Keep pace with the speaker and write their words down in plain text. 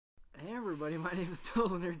everybody, my name is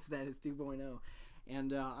TotalNerdStatus 2.0,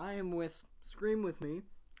 and I am with Scream With Me,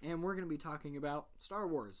 and we're going to be talking about Star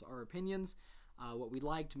Wars, our opinions, what we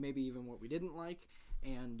liked, maybe even what we didn't like,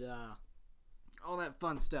 and all that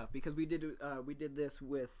fun stuff, because we did this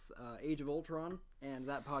with Age of Ultron, and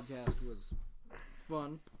that podcast was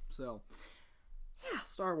fun, so, yeah,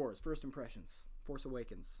 Star Wars, first impressions, Force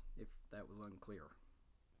Awakens, if that was unclear.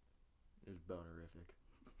 It was bonerific.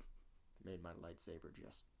 Made my lightsaber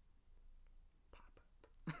just pop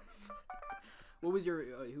up. Who was your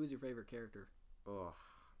favorite character? Oh,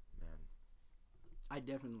 man. I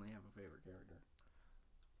definitely have a favorite character.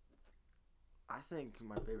 I think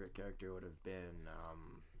my favorite character would have been,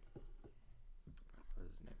 what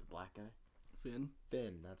was his name? The black guy? Finn.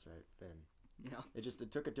 Finn, that's right, Finn. Yeah.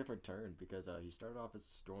 It took a different turn because he started off as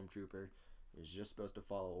a stormtrooper. He was just supposed to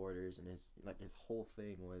follow orders, and his whole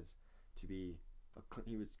thing was to be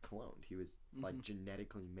he was cloned. He was like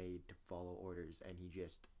genetically made to follow orders, and he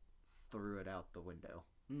just threw it out the window.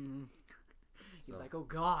 Mm-hmm. He's like, "Oh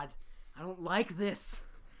God, I don't like this."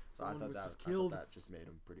 So I thought that just made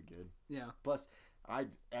him pretty good. Yeah. Plus,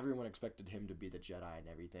 everyone expected him to be the Jedi and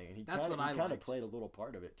everything, and he kind of played a little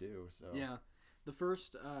part of it too. So yeah, the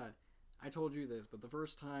first I told you this, but the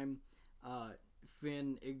first time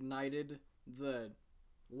Finn ignited the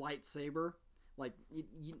lightsaber. Like,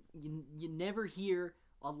 you never hear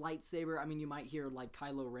a lightsaber. I mean, you might hear, like,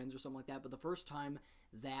 Kylo Ren's or something like that, but the first time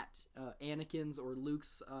that Anakin's or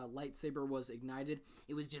Luke's lightsaber was ignited,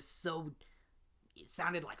 it was just so... It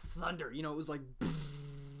sounded like thunder, you know? It was like...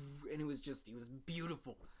 And it was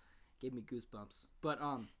beautiful. Gave me goosebumps. But,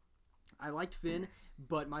 I liked Finn,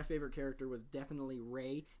 but my favorite character was definitely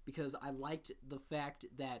Rey, because I liked the fact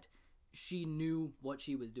that she knew what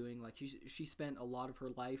she was doing. Like, she spent a lot of her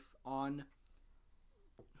life on...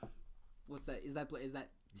 What's that? Is that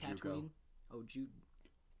Tatooine? Juco. Oh,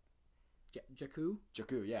 Jakku?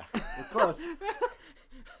 Jakku, yeah. We're close.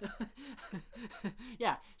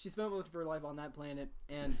 Yeah, she spent most of her life on that planet,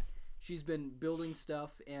 and she's been building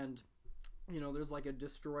stuff, and, you know, there's like a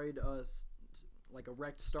destroyed, like a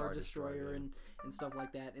wrecked Star Destroyer and stuff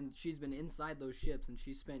like that, and she's been inside those ships, and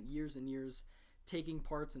she spent years and years taking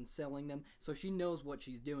parts and selling them, so she knows what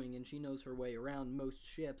she's doing, and she knows her way around most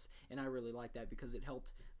ships, and I really like that because it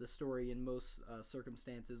helped the story in most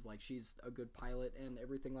circumstances. Like, she's a good pilot and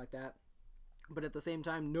everything like that, but at the same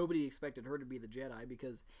time, nobody expected her to be the Jedi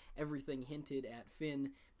because everything hinted at Finn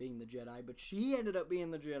being the Jedi, but she ended up being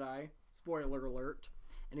the Jedi, spoiler alert,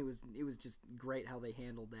 and it was just great how they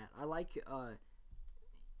handled that. I like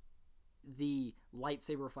the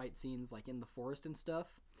lightsaber fight scenes, like in the forest and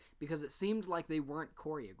stuff, because it seemed like they weren't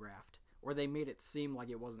choreographed, or they made it seem like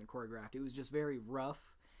it wasn't choreographed. It was just very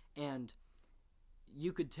rough, and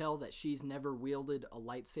you could tell that she's never wielded a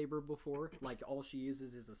lightsaber before. Like, all she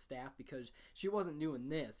uses is a staff, because she wasn't doing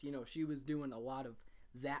this, you know, she was doing a lot of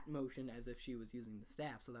that motion as if she was using the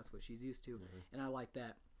staff, so that's what she's used to, and I like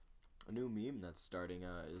that. A new meme that's starting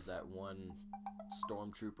is that one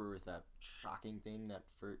stormtrooper with that shocking thing that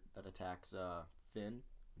attacks Finn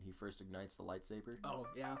when he first ignites the lightsaber. Oh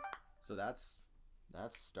yeah. So that's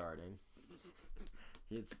starting.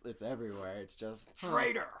 It's everywhere. It's just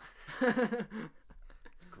traitor.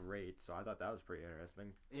 It's great. So I thought that was pretty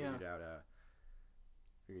interesting. Yeah.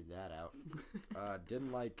 Figured that out.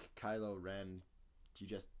 Didn't like Kylo Ren.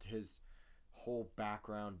 His whole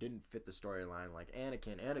background didn't fit the storyline. Like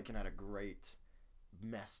Anakin had a great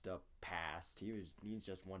messed up past. He's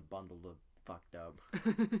just one bundle of fucked up.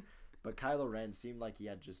 But Kylo Ren seemed like he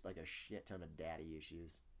had just like a shit ton of daddy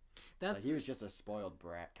issues. Like, he was just a spoiled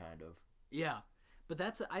brat kind of. Yeah. But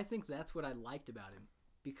I think that's what I liked about him,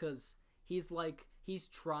 because he's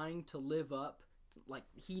trying to live up, like,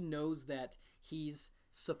 he knows that he's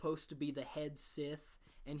supposed to be the head Sith,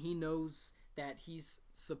 and he knows that he's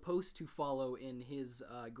supposed to follow in his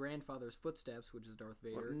grandfather's footsteps, which is Darth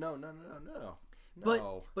Vader. No.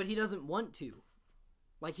 But he doesn't want to.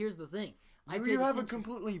 Like, here's the thing. You have it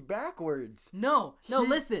completely backwards. No,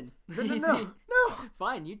 listen. No.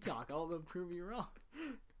 Fine, you talk. I'll prove you wrong.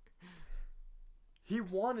 He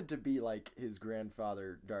wanted to be like his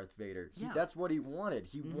grandfather, Darth Vader. That's what he wanted.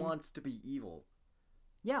 He wants to be evil.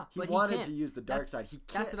 Yeah, but he wanted to use the dark side. He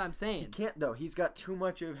can't. That's what I'm saying. He can't, though. He's got too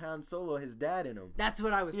much of Han Solo, his dad, in him. That's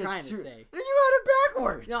what I was trying to say. You had it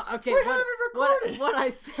backwards. No, okay. What I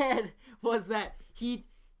said was that he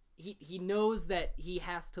knows that he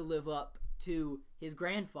has to live up to his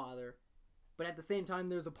grandfather, but at the same time,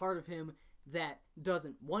 there's a part of him that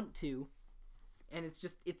doesn't want to, and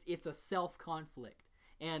it's a self-conflict.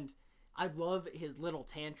 And I love his little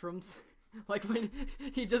tantrums. Like when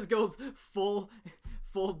he just goes full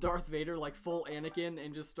full Darth Vader, like full Anakin,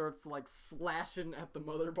 and just starts like slashing at the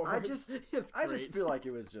motherboard. I just feel like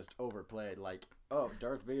it was just overplayed. Like, oh,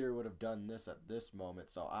 Darth Vader would have done this at this moment,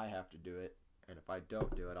 so I have to do it. And if I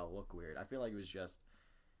don't do it, I'll look weird. I feel like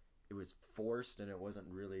it was forced, and it wasn't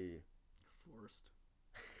really forced.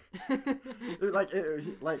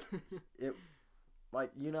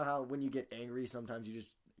 like you know how when you get angry, sometimes you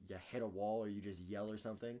hit a wall or you just yell or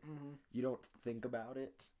something. Mm-hmm. You don't think about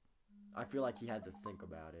it. I feel like he had to think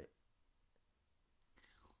about it.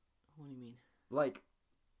 What do you mean? Like,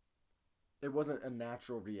 it wasn't a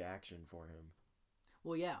natural reaction for him.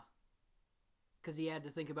 Well, yeah. Because he had to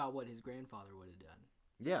think about what his grandfather would have done.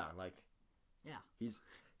 Yeah, like... Yeah. He's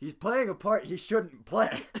playing a part he shouldn't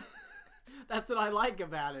play. That's what I like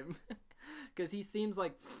about him. Because he seems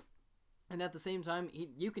like... And at the same time,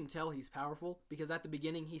 you can tell he's powerful. Because at the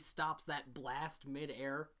beginning, he stops that blast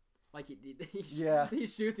mid-air. Like, he shoots, and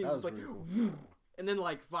he's just like... Really cool. And then,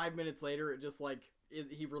 like, 5 minutes later, it just, like...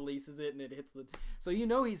 he releases it, and it hits the... So you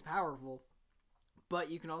know he's powerful. But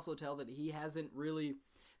you can also tell that he hasn't really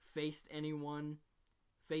faced anyone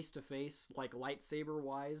face-to-face, like,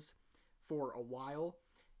 lightsaber-wise, for a while.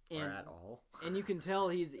 Or at all. And you can tell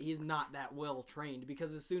he's not that well trained,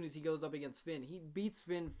 because as soon as he goes up against Finn, he beats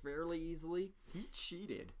Finn fairly easily. He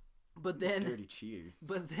cheated. But then, dirty cheater.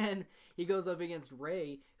 But then he goes up against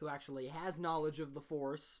Rey, who actually has knowledge of the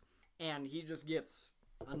Force, and he just gets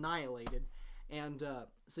annihilated. And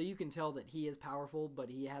so you can tell that he is powerful, but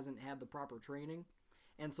he hasn't had the proper training.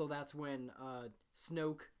 And so that's when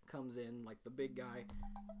Snoke comes in, like the big guy,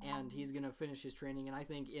 and he's going to finish his training. And I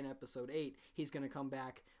think in Episode 8, he's going to come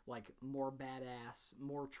back like more badass,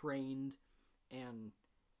 more trained, and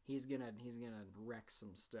he's gonna wreck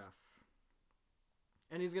some stuff.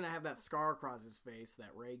 And he's going to have that scar across his face that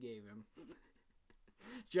Rey gave him.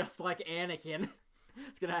 Just like Anakin.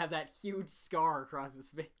 He's going to have that huge scar across his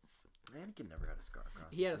face. Anakin never had a scar across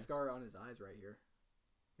his face. He had a scar on his eyes right here.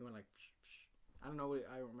 He went like... I don't know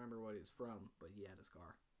I don't remember what he was from, but he had a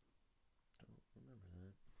scar. Don't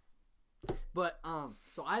remember that. But,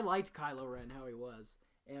 so I liked Kylo Ren, how he was.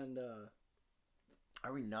 And,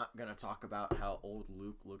 Are we not going to talk about how old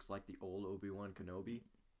Luke looks like the old Obi-Wan Kenobi?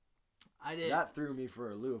 I did. That threw me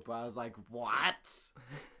for a loop. I was like, what?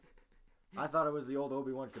 I thought it was the old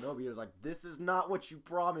Obi-Wan Kenobi. I was like, this is not what you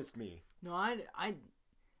promised me. No, I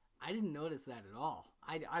didn't notice that at all.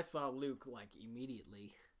 I saw Luke, like,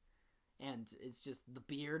 immediately. And it's just the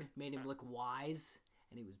beard made him look wise,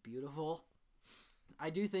 and he was beautiful.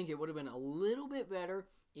 I do think it would have been a little bit better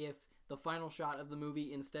if the final shot of the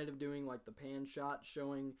movie, instead of doing like the pan shot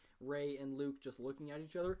showing Rey and Luke just looking at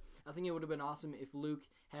each other, I think it would have been awesome if Luke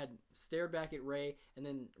had stared back at Rey and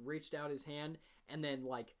then reached out his hand and then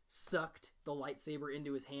like sucked the lightsaber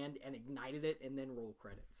into his hand and ignited it and then roll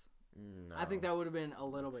credits. No. I think that would have been a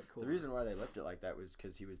little bit cool. The reason why they left it like that was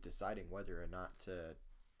because he was deciding whether or not to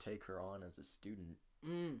take her on as a student.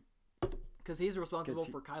 Because he's responsible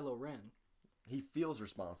for Kylo Ren. He feels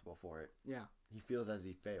responsible for it. Yeah. He feels as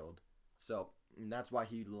he failed. So, and that's why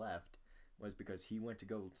he left, was because he went to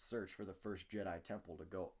go search for the first Jedi Temple to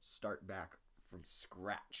go start back from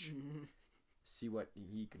scratch. See what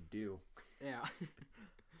he could do. Yeah.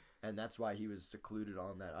 And that's why he was secluded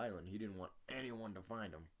on that island. He didn't want anyone to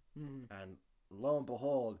find him. Mm-hmm. And lo and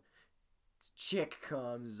behold, this chick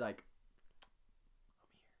comes like,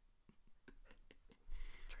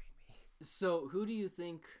 so, who do you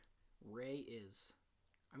think Rey is?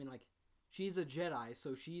 I mean, like, she's a Jedi,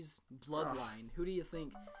 so she's bloodline. Who do you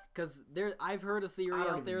think? Because I've heard a theory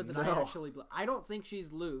out there that I don't think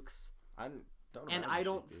she's Luke's. I don't know. And I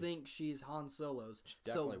don't think she's Han Solo's. She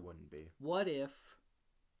definitely wouldn't be. What if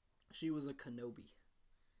she was a Kenobi?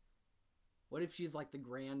 What if she's like the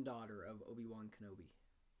granddaughter of Obi-Wan Kenobi?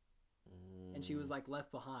 And she was like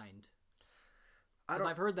left behind? Because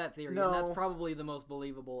I've heard that theory, and that's probably the most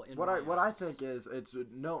believable. What I think is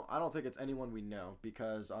I don't think it's anyone we know,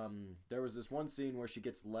 because there was this one scene where she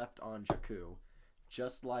gets left on Jakku,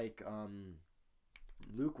 just like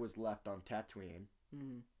Luke was left on Tatooine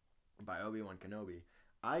by Obi-Wan Kenobi.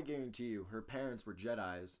 I guarantee you, her parents were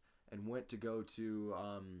Jedis and went to go to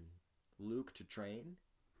Luke to train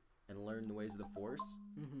and learn the ways of the Force,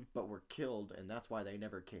 but were killed, and that's why they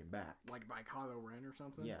never came back. Like by Kylo Ren or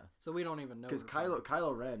something? Yeah. So we don't even know. Because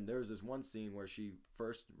Kylo Ren, there's this one scene where she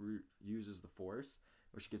first uses the Force,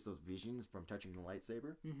 where she gets those visions from touching the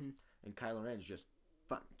lightsaber, and Kylo Ren's just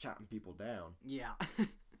chopping people down. Yeah.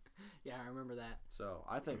 Yeah, I remember that. So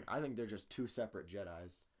I think they're just two separate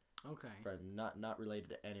Jedis. Okay. Not related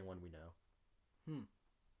to anyone we know.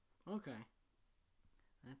 Okay.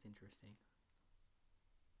 That's interesting.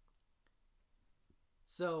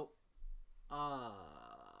 So, I've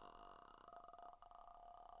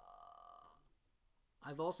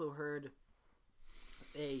also heard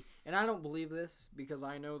and I don't believe this because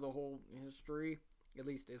I know the whole history, at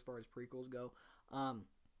least as far as prequels go,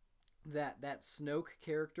 that Snoke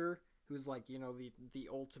character, who's like, the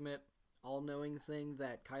ultimate all-knowing thing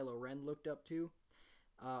that Kylo Ren looked up to,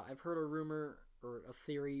 I've heard a rumor or a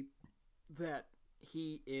theory that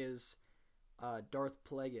he is Darth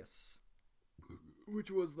Plagueis,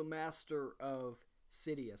 which was the master of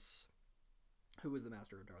Sidious, who was the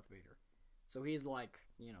master of Darth Vader. So he's like,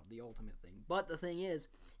 the ultimate thing. But the thing is,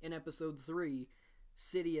 in Episode 3,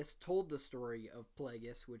 Sidious told the story of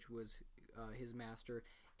Plagueis, which was his master,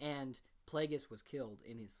 and Plagueis was killed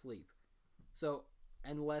in his sleep. So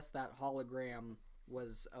unless that hologram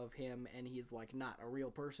was of him and he's like not a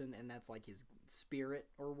real person and that's like his spirit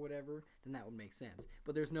or whatever, then that would make sense.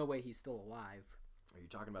 But there's no way he's still alive. Are you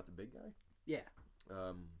talking about the big guy? Yeah.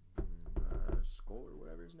 Skull or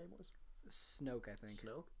whatever his name was? Snoke, I think.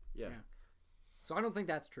 Snoke? Yeah. So I don't think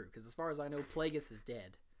that's true, because as far as I know, Plagueis is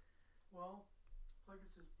dead. Well,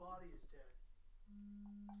 Plagueis' body is dead.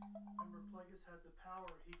 Remember, Plagueis had the power.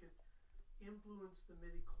 He could influence the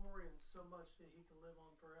midichlorians so much that he could live on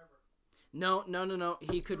forever. No.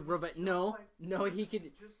 He could revive. No, he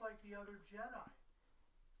could. Just like the other Jedi.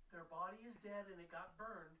 Their body is dead and it got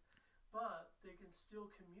burned, but they can still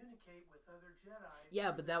communicate with other Jedi. Yeah,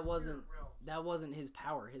 but that wasn't his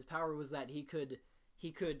power. His power was that he could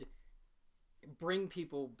bring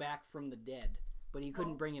people back from the dead, but he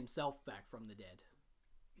couldn't bring himself back from the dead.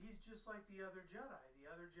 He's just like the other Jedi. The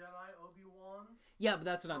other Jedi, Obi-Wan. Yeah, but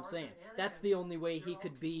that's what I'm saying. That's the only way he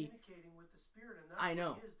could be. Communicating with the spirit, and that's I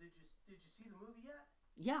know. What he is. Did you see the movie yet?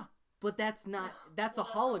 Yeah, but that's not. That's a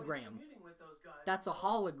hologram. That's a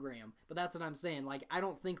hologram. But that's what I'm saying. Like, I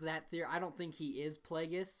don't think I don't think he is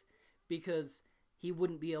Plagueis, because he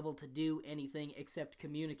wouldn't be able to do anything except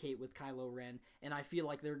communicate with Kylo Ren, and I feel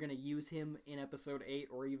like they're going to use him in Episode 8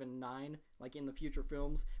 or even 9, like in the future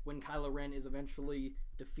films, when Kylo Ren is eventually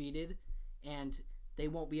defeated, and they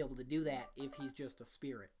won't be able to do that if he's just a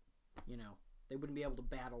spirit, They wouldn't be able to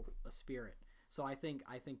battle a spirit. So I think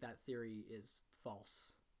that theory is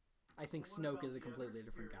false. I think Snoke is a completely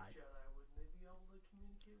different guy.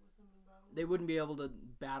 They wouldn't be able to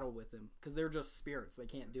battle with him, because they're just spirits. They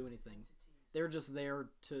can't do anything. They're just there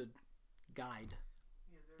to guide,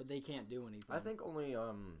 but they can't do anything. I think only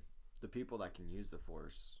the people that can use the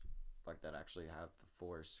Force, like that actually have the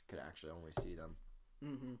Force, could actually only see them.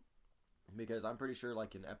 Mm-hmm. Because I'm pretty sure,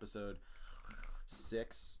 like in Episode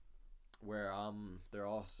 6, where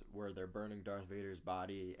they're burning Darth Vader's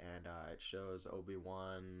body, and it shows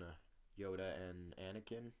Obi-Wan, Yoda, and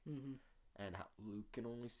Anakin, and how Luke can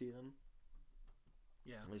only see them.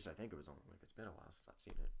 Yeah. At least I think it was only, it's been a while since I've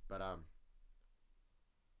seen it, but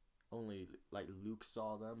only like Luke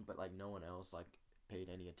saw them, but like no one else like paid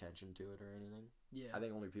any attention to it or anything. Yeah. I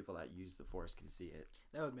think only people that use the Force can see it.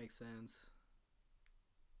 That would make sense.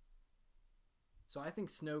 So I think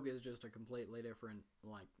Snoke is just a completely different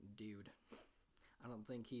like dude. I don't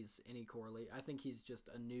think he's any correlate. I think he's just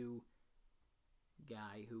a new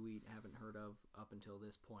guy who we haven't heard of up until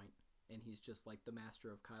this point, and he's just like the master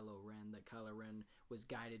of Kylo Ren that Kylo Ren was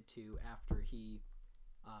guided to after he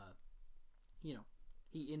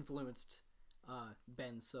he influenced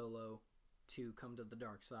Ben Solo to come to the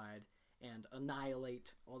dark side and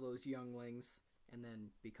annihilate all those younglings and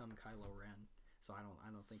then become Kylo Ren. So I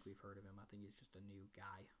don't think we've heard of him. I think he's just a new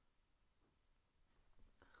guy.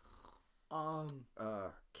 I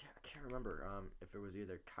can't remember if it was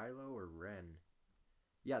either Kylo or Ren.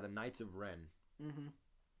 Yeah, the Knights of Ren. Mm-hmm.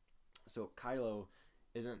 So Kylo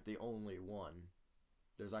isn't the only one.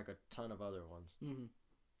 There's like a ton of other ones. Mm-hmm.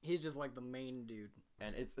 He's just like the main dude.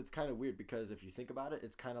 And it's kind of weird because if you think about it,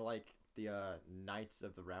 it's kind of like the Knights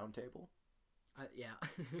of the Round Table. Yeah.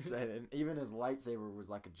 And even his lightsaber was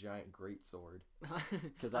like a giant great sword.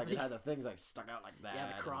 Because like it had the things like stuck out like that.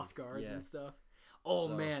 Yeah, the cross guards and stuff. Oh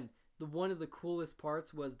man, one of the coolest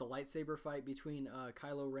parts was the lightsaber fight between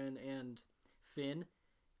Kylo Ren and Finn,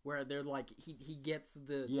 where they're like he gets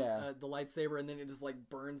the lightsaber and then it just like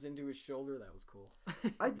burns into his shoulder. That was cool.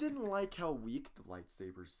 I didn't like how weak the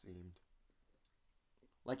lightsabers seemed.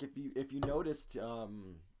 Like if you noticed,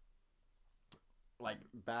 like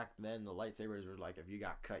back then the lightsabers were like if you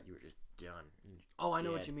got cut you were just done. Oh, I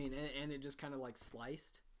know what you mean, and it just kind of like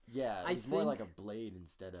sliced. Yeah, it was more like a blade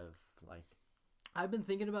instead of like. I've been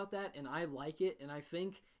thinking about that, and I like it, and I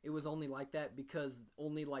think it was only like that because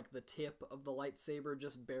only like the tip of the lightsaber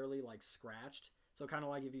just barely like scratched. So kind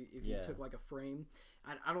of like if you took like a frame,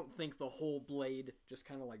 I don't think the whole blade just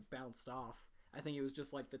kind of like bounced off. I think it was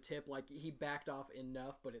just like the tip, like he backed off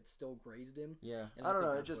enough, but it still grazed him. Yeah, And I don't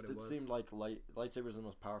think know. that's what It was. seemed like lightsaber is the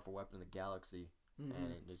most powerful weapon in the galaxy, Mhm.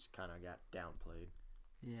 and it just kind of got downplayed.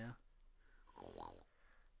 Yeah.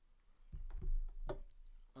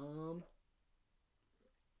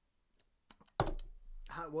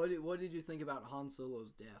 What did you think about Han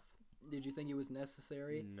Solo's death? Did you think it was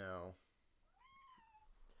necessary? No.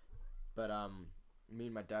 But me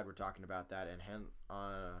and my dad were talking about that, and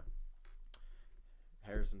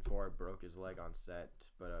Harrison Ford broke his leg on set,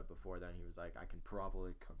 but before then he was like, I can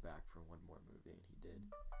probably come back for one more movie, and he did.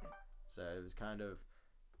 So it was kind of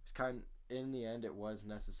in the end it was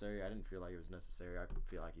necessary. I didn't feel like it was necessary. I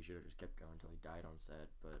feel like he should have just kept going until he died on set,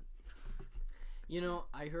 but You know,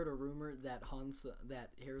 I heard a rumor that that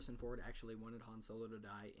Harrison Ford actually wanted Han Solo to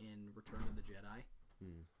die in Return of the Jedi,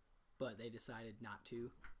 but they decided not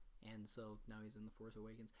to, and so now he's in The Force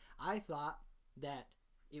Awakens. I thought that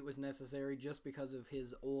it was necessary just because of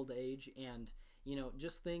his old age, and you know,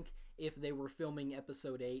 just think if they were filming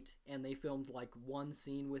Episode 8 and they filmed like one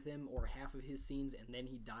scene with him or half of his scenes, and then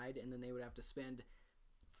he died, and then they would have to spend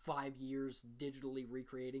 5 years digitally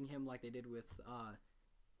recreating him like they did with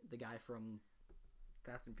the guy from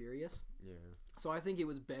Fast and Furious. yeah. So I think it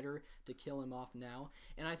was better to kill him off now,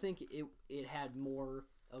 and I think it had more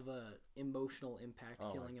of a emotional impact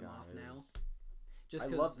killing him off now. Just I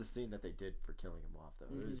love the scene that they did for killing him off, though.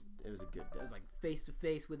 Mhm. It was a good death. It was like face to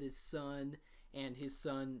face with his son, and his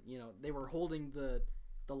son, you know, they were holding the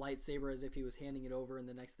lightsaber as if he was handing it over, and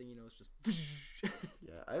the next thing you know, it's just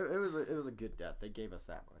yeah, it was a good death. They gave us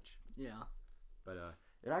that much. yeah. But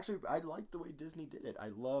it actually, I liked the way Disney did it. I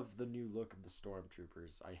love the new look of the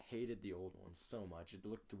Stormtroopers. I hated the old ones so much. It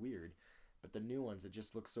looked weird. But the new ones, it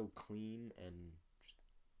just looks so clean and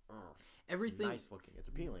just, Everything it's nice looking. It's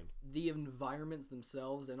appealing. The environments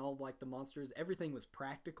themselves and all like the monsters, everything was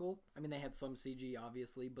practical. I mean, they had some CG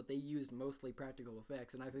obviously, but they used mostly practical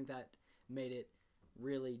effects, and I think that made it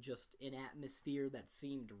really just an atmosphere that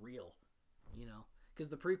seemed real, you know? Because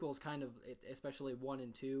the prequels kind of, especially 1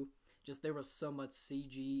 and 2, just there was so much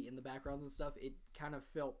CG in the backgrounds and stuff, it kind of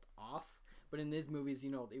felt off. But in these movies, you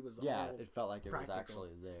know, it was all it felt like it practical. was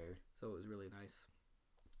actually there. So it was really nice.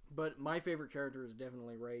 But my favorite character is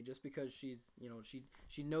definitely Rey, just because she's, you know,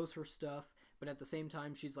 she knows her stuff, but at the same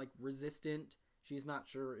time she's like resistant. She's not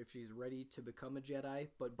sure if she's ready to become a Jedi,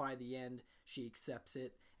 but by the end she accepts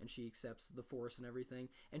it, and she accepts the Force and everything.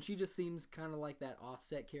 And she just seems kind of like that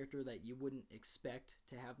offset character that you wouldn't expect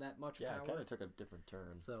to have that much power. Yeah, it kind of took a different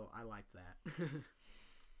turn. So I liked that.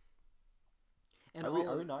 And are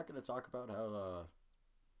we not going to talk about how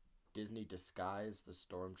Disney disguised the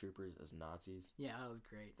Stormtroopers as Nazis? Yeah, that was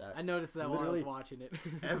great. That I noticed that while I was literally watching it.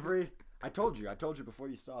 I told you before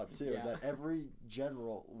you saw it too, Yeah. that every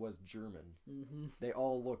general was German. Mm-hmm. They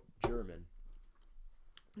all looked German.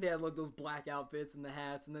 They had like those black outfits and the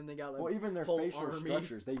hats, and then they got like Well, even their whole facial army.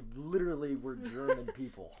 structures, they literally were German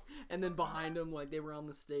people. And then behind them, like they were on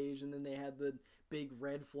the stage, and then they had the big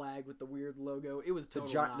red flag with the weird logo. It was The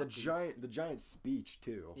total Nazis. giant speech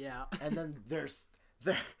too. Yeah. And then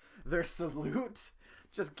their salute,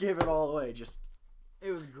 just give it all away. Just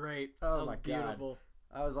It was great. Oh That was my God. beautiful.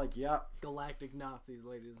 I was like, yeah. Galactic Nazis,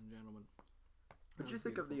 ladies and gentlemen. What did you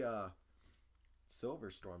think of the Silver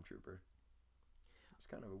Stormtrooper? It's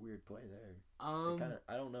kind of a weird play there.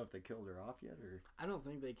 I don't know if they killed her off yet, or I don't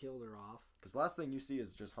think they killed her off. because the last thing you see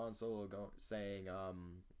is just Han Solo saying,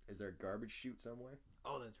 "Is there a garbage chute somewhere?"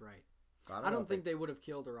 Oh, that's right. So I don't think they would have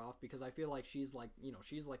killed her off, because I feel like she's like, you know,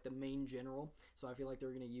 she's like the main general. So I feel like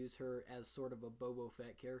they're going to use her as sort of a Boba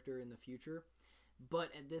Fett character in the future. But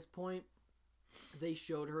at this point, they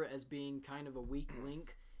showed her as being kind of a weak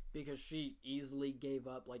link, because she easily gave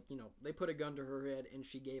up. Like, you know, they put a gun to her head and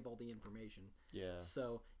she gave all the information. Yeah.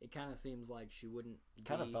 So it kind of seems like she wouldn't.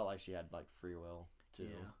 Kind of felt like she had like free will too.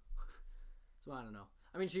 Yeah. So I don't know.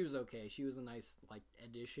 I mean, she was okay. She was a nice like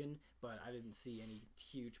addition, but I didn't see any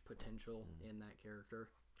huge potential in that character.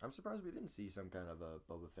 I'm surprised we didn't see some kind of a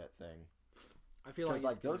Boba Fett thing. I feel like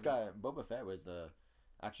Because it's those gonna guys, Boba Fett was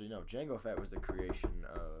Jango Fett was the creation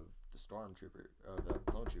of the Stormtrooper, of the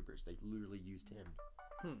Clone Troopers. They literally used him.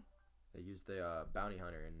 They used the bounty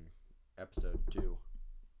hunter in Episode 2,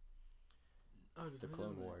 the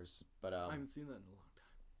Clone Wars. But I haven't seen that in a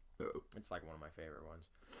long time. it's like one of my favorite ones.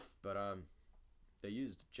 But they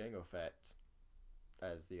used Jango Fett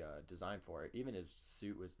as the design for it. Even his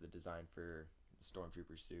suit was the design for the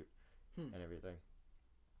Stormtrooper suit and everything.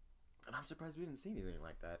 And I'm surprised we didn't see anything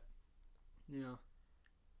like that. Yeah.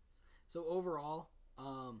 So overall,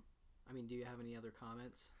 I mean, do you have any other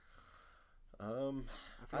comments? I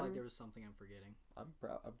feel like there was something I'm forgetting. I'm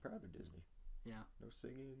proud of Disney. Yeah. No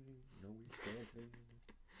singing, no dancing.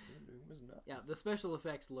 It was nuts. Yeah, the special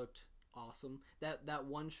effects looked awesome. That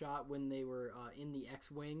one shot when they were in the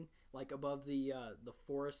X-wing, like above the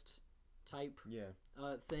forest type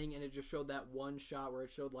thing, and it just showed that one shot where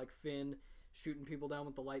it showed like Finn shooting people down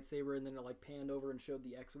with the lightsaber, and then it like panned over and showed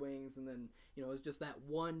the X-wings, and then it was just that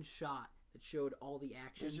one shot that showed all the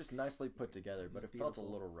action. It was just nicely put together, but it felt a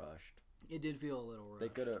little rushed. It did feel a little rushed. They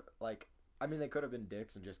could have they could have been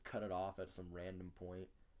dicks and just cut it off at some random point,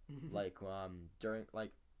 like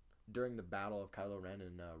during the battle of Kylo Ren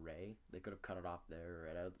and Rey. They could have cut it off there or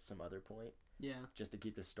at some other point. Yeah. Just to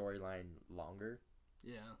keep the storyline longer.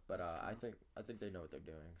 Yeah. But I think they know what they're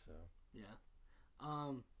doing. So. Yeah.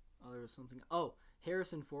 There was something. Oh,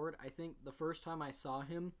 Harrison Ford. I think the first time I saw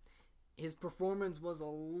him, his performance was a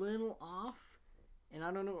little off, and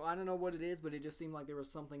I don't know what it is, but it just seemed like there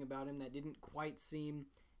was something about him that didn't quite seem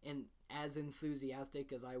as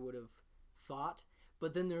enthusiastic as I would have thought.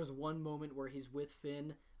 But then there's one moment where he's with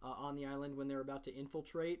Finn on the island when they're about to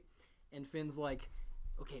infiltrate, and Finn's like,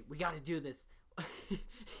 "Okay, we got to do this."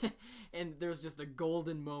 And there's just a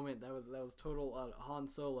golden moment that was total Han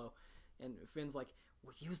Solo, and Finn's like,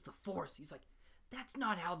 "We'll use the Force." He's like, "That's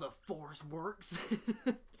not how the Force works."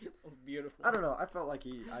 That was beautiful. I don't know. I felt like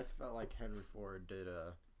Harrison Ford did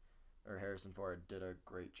a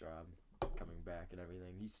great job coming back and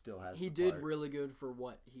everything. He still has. He did really good for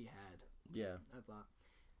what he had. Yeah, I thought.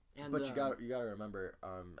 And, but you got to remember,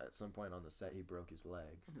 at some point on the set, he broke his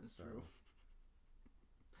leg. That's so. True.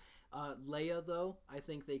 Leia, though, I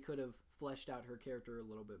think they could have fleshed out her character a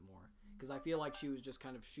little bit more, because I feel like she was just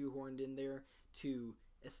kind of shoehorned in there to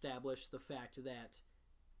establish the fact that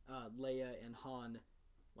Leia and Han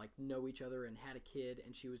know each other and had a kid,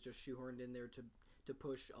 and she was just shoehorned in there to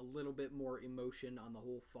push a little bit more emotion on the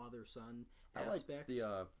whole father-son aspect. I like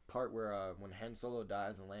the part where when Han Solo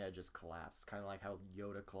dies and Leia just collapsed, kind of like how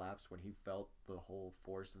Yoda collapsed when he felt the whole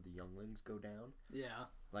force of the younglings go down. Yeah.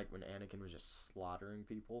 Like when Anakin was just slaughtering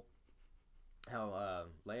people. How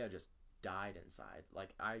Leia just died inside.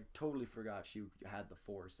 Like, I totally forgot she had the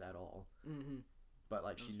force at all. Mm-hmm.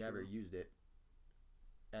 But she never used it.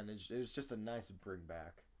 And it was just a nice bring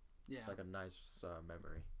back. Yeah. It's like a nice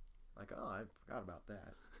memory. Like, oh, I forgot about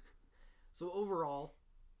that. So overall,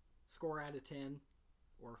 score out of 10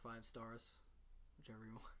 or 5 stars, whichever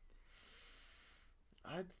you want.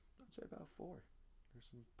 I'd say about 4. There's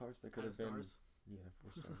some parts that could have been stars? Yeah,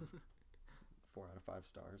 4 stars. 4 out of 5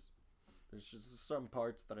 stars. There's just some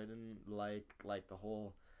parts that I didn't like the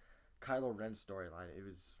whole Kylo Ren storyline. I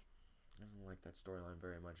didn't like that storyline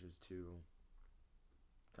very much. It was too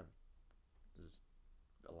kind of just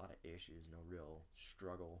a lot of issues, no real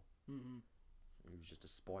struggle. Mm-hmm. He was just a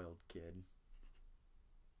spoiled kid,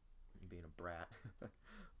 being a brat.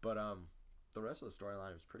 But the rest of the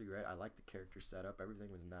storyline was pretty great. I liked the character setup. Everything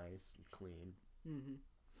was nice and clean. Mm-hmm.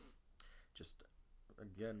 Just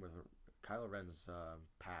again with Kylo Ren's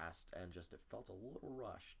past, and just it felt a little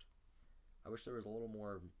rushed. I wish there was a little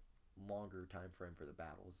more longer time frame for the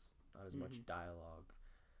battles. Not as much dialogue,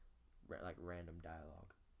 like random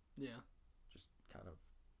dialogue. Yeah. Just kind of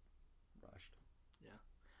rushed. Yeah.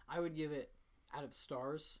 I would give it, out of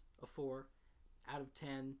stars, a 4. Out of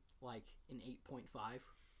 10, like an 8.5.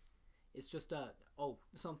 It's just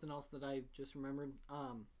something else that I just remembered.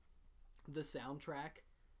 The soundtrack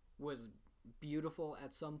was beautiful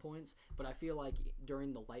at some points, but I feel like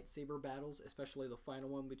during the lightsaber battles, especially the final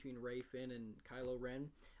one between Rey, Finn, and Kylo Ren,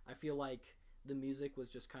 I feel like the music was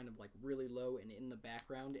just kind of like really low and in the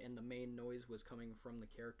background, and the main noise was coming from the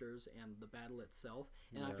characters and the battle itself.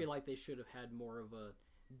 And I feel like they should have had more of a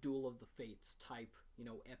Duel of the Fates type,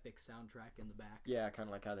 epic soundtrack in the back. Yeah, kind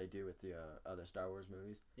of like how they do with the other Star Wars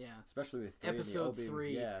movies. Yeah. Especially with 3 Episode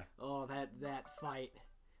 3. Yeah. Oh, that fight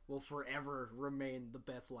will forever remain the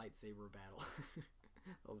best lightsaber battle.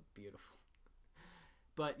 That was beautiful.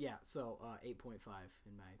 But yeah, so 8.5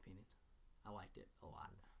 in my opinion. I liked it a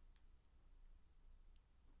lot.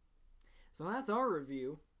 So that's our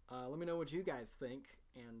review. Let me know what you guys think,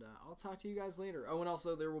 and I'll talk to you guys later. Oh, and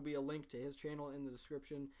also there will be a link to his channel in the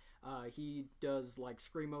description. He does like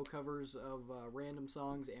Screamo covers of random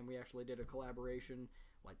songs, and we actually did a collaboration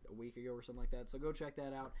like a week ago or something like that. So go check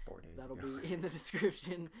that out. 4 days That'll ago. be in the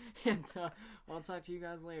description, and I'll talk to you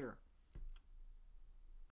guys later.